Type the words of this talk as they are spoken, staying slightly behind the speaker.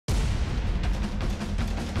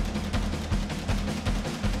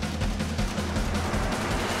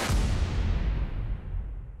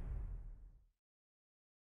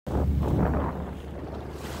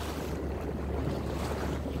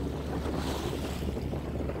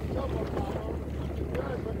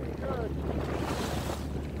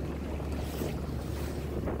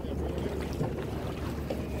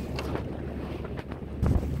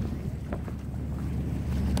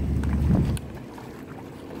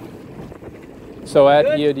So at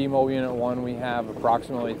EOD Mobile Unit 1, we have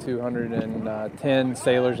approximately 210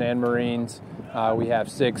 sailors and Marines. We have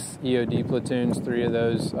 6 EOD platoons. 3 of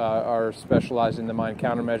those are specialized in the mine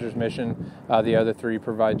countermeasures mission. The other 3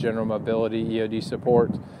 provide general mobility EOD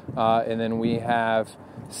support. And then we have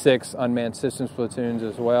 6 unmanned systems platoons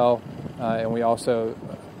as well. And we also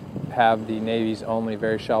have the Navy's only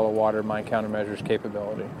very shallow water mine countermeasures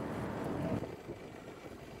capability.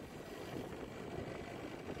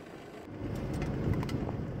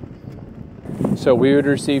 So we would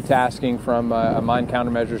receive tasking from a mine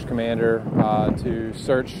countermeasures commander to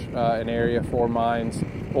search an area for mines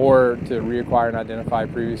or to reacquire and identify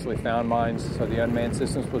previously found mines. So the unmanned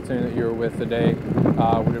systems platoon that you were with today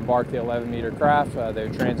would embark the 11-meter craft. They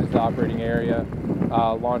would transit the operating area,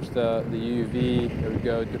 launch the UUV. It would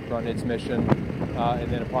go to run its mission.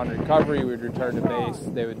 And then upon recovery, we would return to base.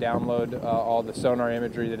 They would download all the sonar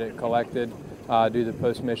imagery that it collected, do the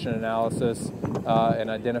post-mission analysis, and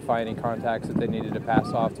identify any contacts that they needed to pass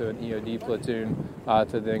off to an EOD platoon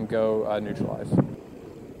to then go neutralize.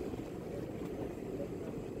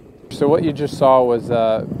 So what you just saw was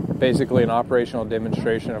basically an operational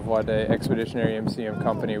demonstration of what an expeditionary MCM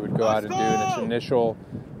company would go out and do in its initial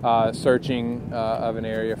searching of an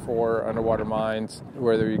area for underwater mines,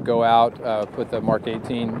 where we go out, put the Mark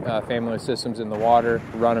 18 family of systems in the water,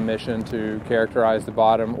 run a mission to characterize the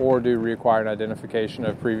bottom, or do reacquire and identification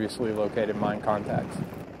of previously located mine contacts.